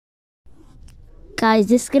Guys,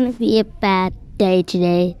 this is gonna be a bad day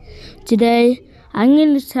today. Today, I'm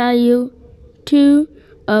gonna tell you two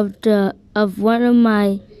of one of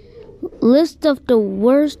my list of the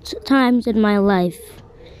worst times in my life.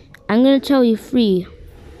 I'm gonna tell you free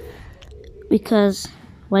because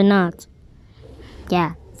why not?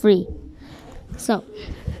 Yeah, free. So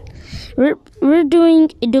we're doing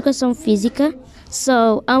Educação Física.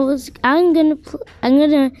 So I'm gonna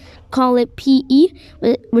call it PE,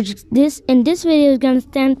 which in this video is gonna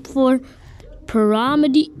stand for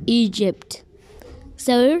Pyramid Egypt.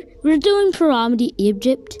 So we're doing Pyramid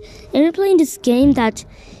Egypt, and we're playing this game that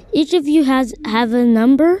each of you have a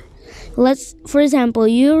number. For example,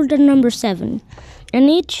 you're the number 7, and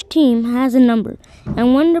each team has a number.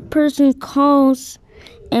 And when the person calls,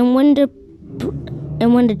 and when the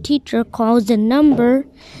teacher calls the number,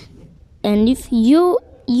 and if you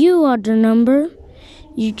are the number,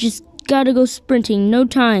 you just gotta go sprinting, no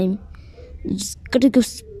time. You just gotta go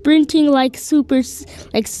sprinting like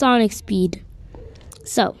Sonic speed.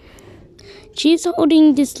 So, she's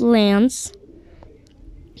holding this lance,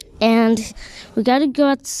 and we gotta go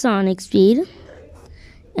at Sonic speed,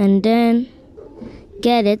 and then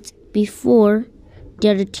get it before the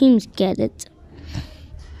other teams get it.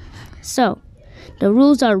 So, the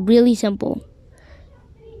rules are really simple.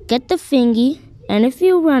 Get the thingy, and if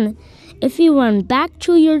you run back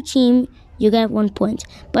to your team, you get 1 point.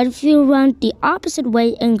 But if you run the opposite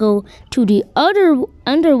way and go to the other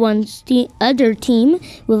team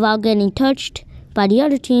without getting touched by the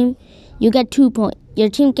other team, you get 2 points. Your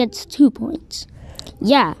team gets 2 points.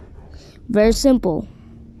 Yeah, very simple.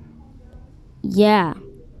 Yeah.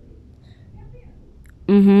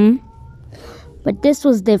 But this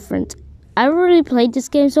was different. I already played this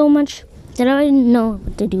game so much that I didn't know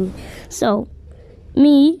what to do. So,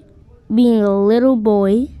 me, being a little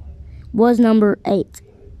boy, was number 8.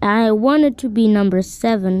 I wanted to be number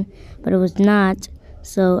 7, but it was not,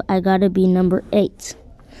 so I gotta be number 8.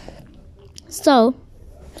 So,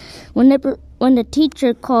 when the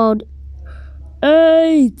teacher called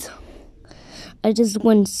 8, I just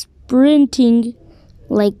went sprinting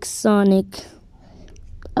like Sonic.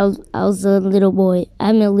 I was a little boy.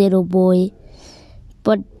 I'm a little boy.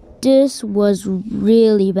 But this was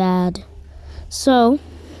really bad. So,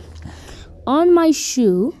 on my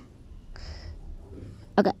shoe,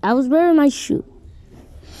 I was wearing my shoe,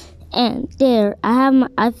 and there I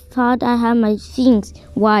thought I had my things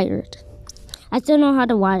wired. I still know how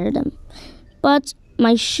to wire them, but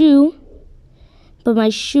my shoe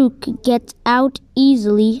could get out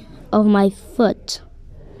easily of my foot.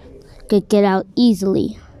 Could get out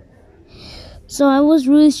easily. So I was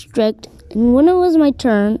really strict, and when it was my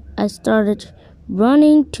turn, I started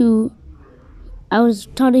running to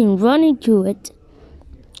it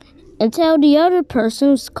until the other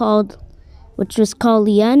person which was called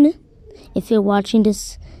Lian. If you're watching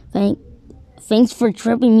this, thanks for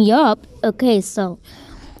tripping me up. Okay, so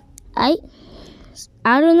I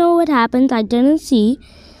don't know what happened. I didn't see,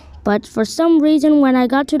 but for some reason when I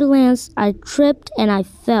got to the lance, I tripped and I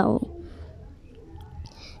fell.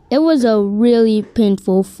 It was a really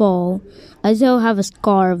painful fall. I still have a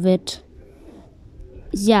scar of it.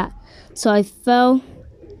 Yeah, so I fell,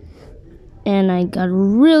 and I got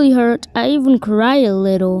really hurt. I even cried a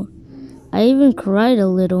little.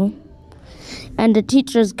 And the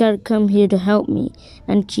teacher's got to come here to help me.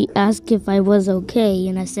 And she asked if I was okay,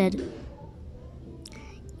 and I said,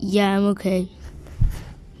 yeah, I'm okay.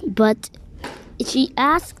 But she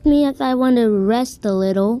asked me if I wanted to rest a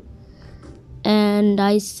little, and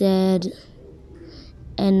I said,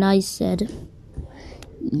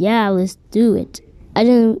 yeah, let's do it. I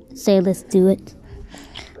didn't say let's do it.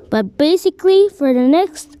 But basically, for the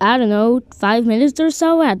next, 5 minutes or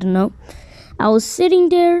so, I was sitting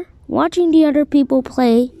there watching the other people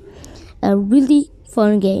play a really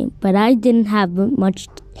fun game. But I didn't have a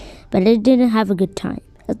good time.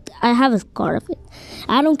 I have a scar of it.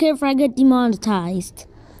 I don't care if I get demonetized.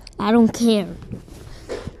 I don't care.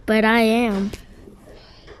 But I am.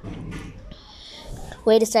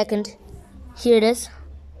 Wait a second. Here it is.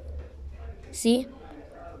 See,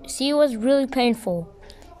 it was really painful.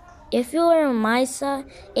 If you were on my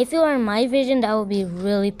vision, that would be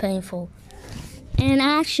really painful. And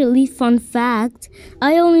actually, fun fact,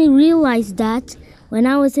 I only realized that when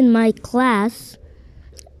I was in my class,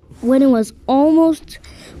 when it was almost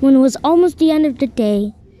the end of the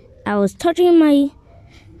day, I was touching,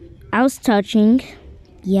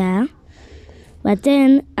 yeah. But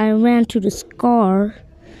then I ran to the scar.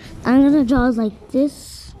 I'm gonna draw it like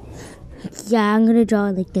this. Yeah, I'm gonna draw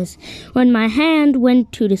it like this. When my hand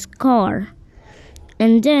went to the scar,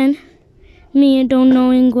 and then me don't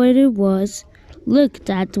knowing what it was, Look,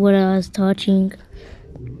 that's what I was touching.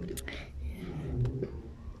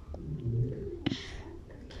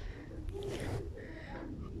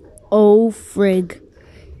 Oh, frig.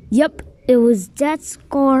 Yep, it was that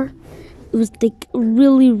scar. It was like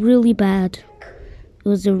really, really bad. It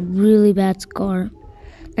was a really bad scar.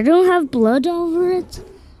 I don't have blood over it,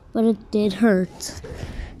 but it did hurt.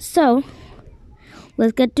 So,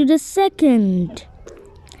 let's get to the second.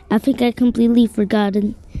 I think I completely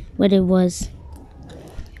forgotten what it was.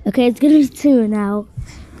 Okay, it's gonna be 2 now.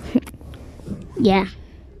 Yeah,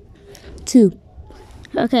 2.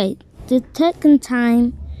 Okay, the second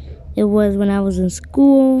time, it was when I was in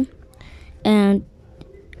school, and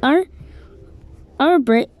our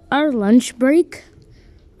lunch break,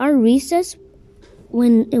 our recess,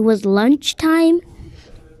 when it was lunchtime,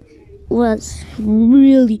 was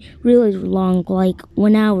really, really long, like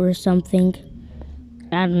 1 hour or something.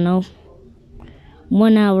 I don't know,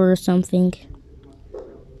 1 hour or something.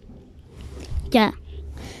 Yeah.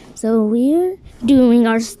 So we're doing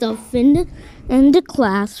our stuff in the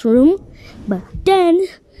classroom, but then,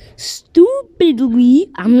 stupidly,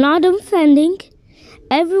 I'm not offending,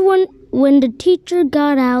 everyone, when the teacher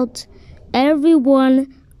got out, everyone,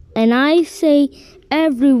 and I say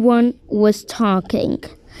everyone, was talking.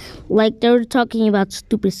 Like they were talking about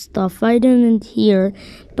stupid stuff I didn't hear,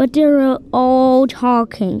 but they were all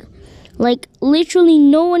talking. Like literally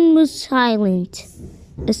no one was silent.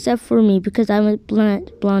 Except for me, because I'm a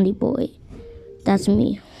blondie boy. That's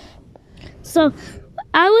me. So,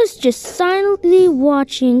 I was just silently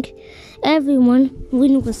watching everyone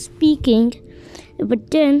when it was speaking.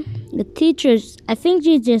 But then, the teachers, I think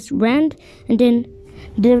they just ran, and then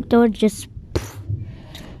the door just...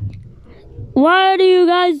 Why do you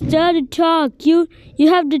guys dare to talk? You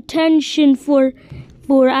have detention for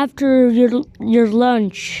after your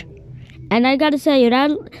lunch. And I gotta say,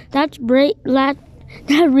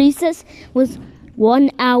 that recess was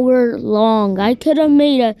 1 hour long. I could have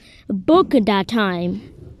made a book at that time.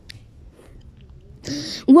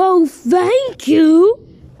 Whoa, thank you!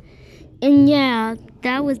 And yeah,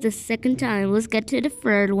 that was the second time. Let's get to the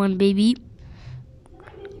third one, baby.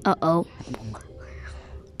 Uh-oh.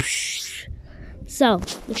 So,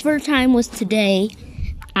 the third time was today.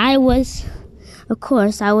 I was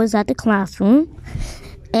at the classroom.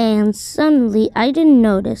 And suddenly, I didn't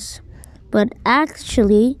notice. But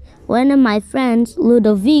actually, one of my friends,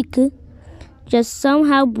 Ludovic, just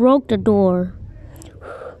somehow broke the door.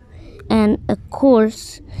 And of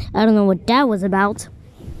course, I don't know what that was about.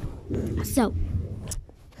 So,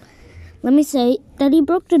 let me say that he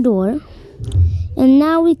broke the door. And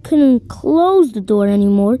now we couldn't close the door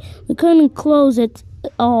anymore. We couldn't close it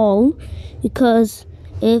at all. Because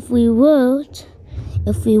if we would,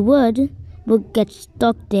 we'll get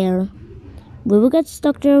stuck there. We would get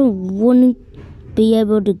stuck there and wouldn't be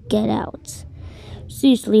able to get out.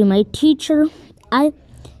 Seriously, my teacher was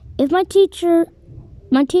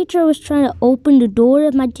trying to open the door,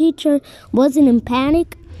 if my teacher wasn't in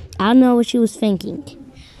panic, I don't know what she was thinking.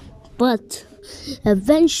 But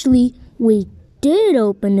eventually we did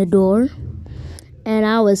open the door, and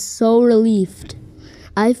I was so relieved.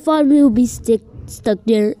 I thought we would be stuck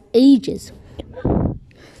there ages.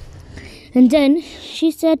 And then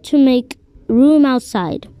she said to make room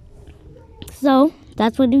outside. So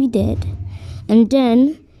that's what we did. And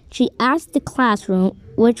then she asked the classroom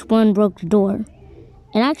which one broke the door.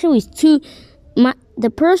 And actually it was two. The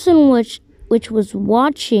person which was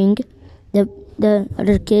watching the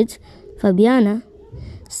other kids, Fabiana,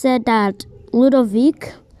 said that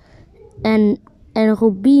Ludovic and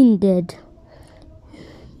Rubin did.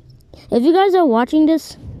 If you guys are watching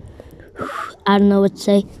this, I don't know what to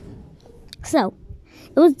say. So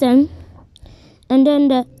it was done. And then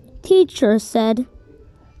the teacher said,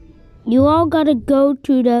 you all gotta go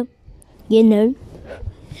to the,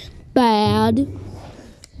 bad.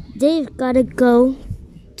 They've gotta go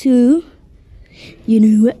to,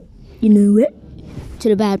 to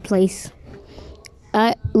the bad place.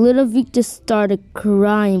 Ludovic just started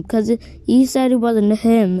crying because he said it wasn't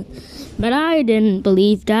him. But I didn't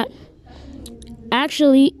believe that.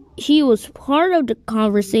 Actually, he was part of the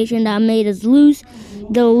conversation that made us lose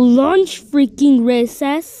the lunch freaking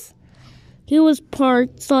recess. He was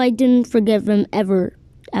part, so I didn't forgive him ever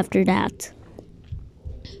after that.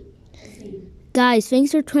 Guys,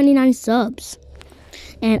 thanks for 29 subs.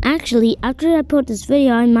 And actually, after I put this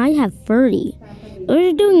video, I might have 30.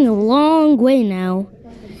 We're doing a long way now.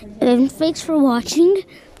 And thanks for watching.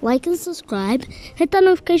 Like and subscribe. Hit that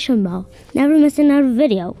notification bell. Never miss another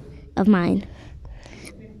video of mine.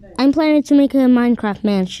 I'm planning to make a Minecraft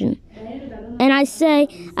mansion. And I say,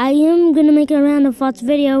 I am going to make a random thoughts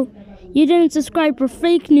video You didn't subscribe for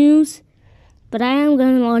fake news, but I am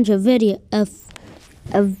going to launch a video of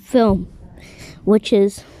a film, which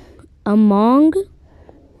is Among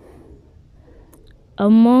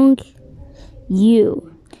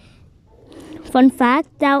You. Fun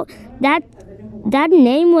fact, that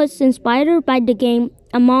name was inspired by the game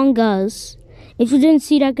Among Us. If you didn't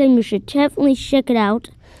see that game, you should definitely check it out.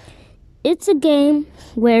 It's a game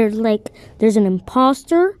where there's an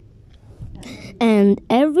imposter and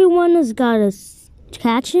everyone has got to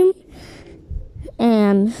catch him,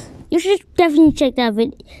 and you should definitely check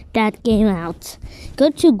that game out. Go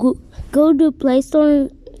to Play Store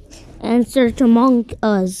and search Among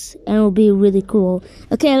Us, and it'll be really cool.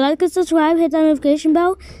 Okay, like and subscribe, hit that notification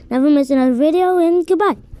bell, never miss another video, and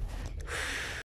goodbye.